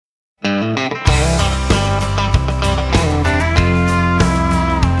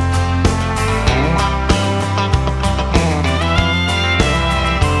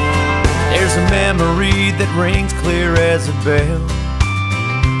rings clear as a bell.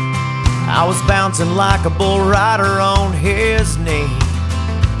 I was bouncing like a bull rider on his knee.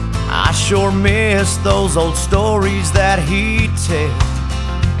 I sure miss those old stories that he'd tell.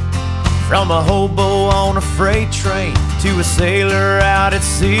 From a hobo on a freight train to a sailor out at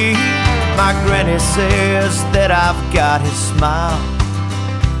sea, my granny says that I've got his smile.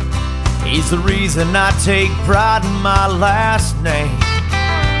 He's the reason I take pride in my last name.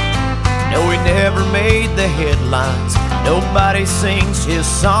 No, he never made the headlines, nobody sings his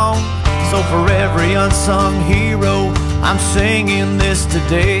song. So for every unsung hero, I'm singing this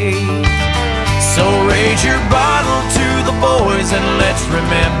today. So raise your bottle to the boys and let's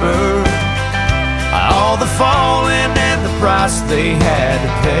remember all the falling and the price they had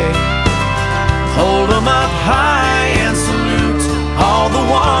to pay. Hold them up high and salute all the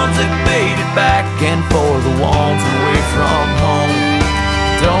ones that made it back, and for the ones away from home,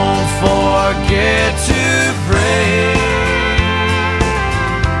 don't forget to pray.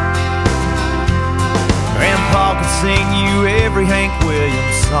 Grandpa could sing you every Hank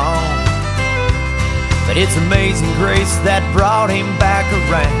Williams song, but it's amazing grace that brought him back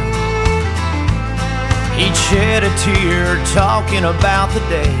around. He'd shed a tear talking about the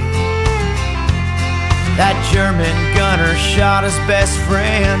day that German gunner shot his best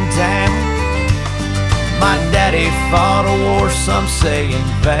friend down. My daddy fought a war, some say in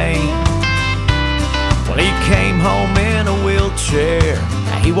vain. Well, he came home in a wheelchair,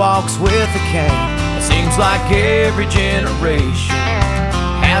 now he walks with a cane. It seems like every generation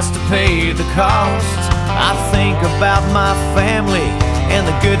has to pay the cost. I think about my family and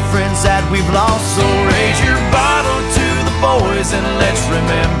the good friends that we've lost. So raise your bottle to the boys and let's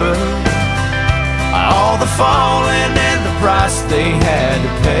remember all the falling and the price they had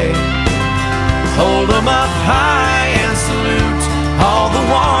to pay. Hold them up high and salute all the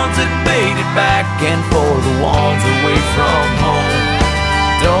ones that made it back, and for the ones away from home,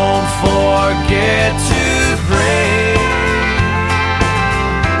 don't forget to pray.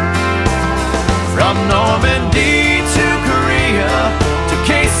 From Normandy to Korea to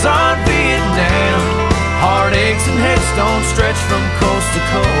Quezon, Vietnam, heartaches and headstones stretch from coast to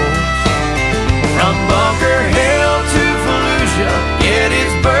coast. From Bunker Hill to Fallujah,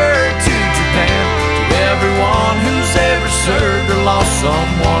 Gettysburg to Japan, to everyone who's ever served or lost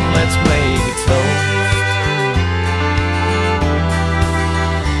someone, let's make a toast.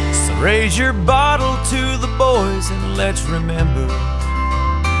 So raise your bottle to the boys and let's remember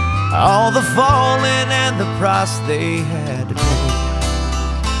all the falling and the price they had to pay.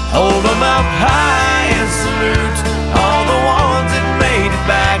 Hold them up high and salute all the ones that made it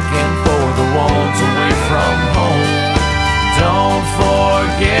back, and for the ones away from home, don't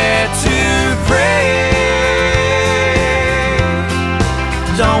forget to pray.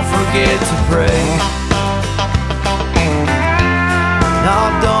 Don't forget to pray.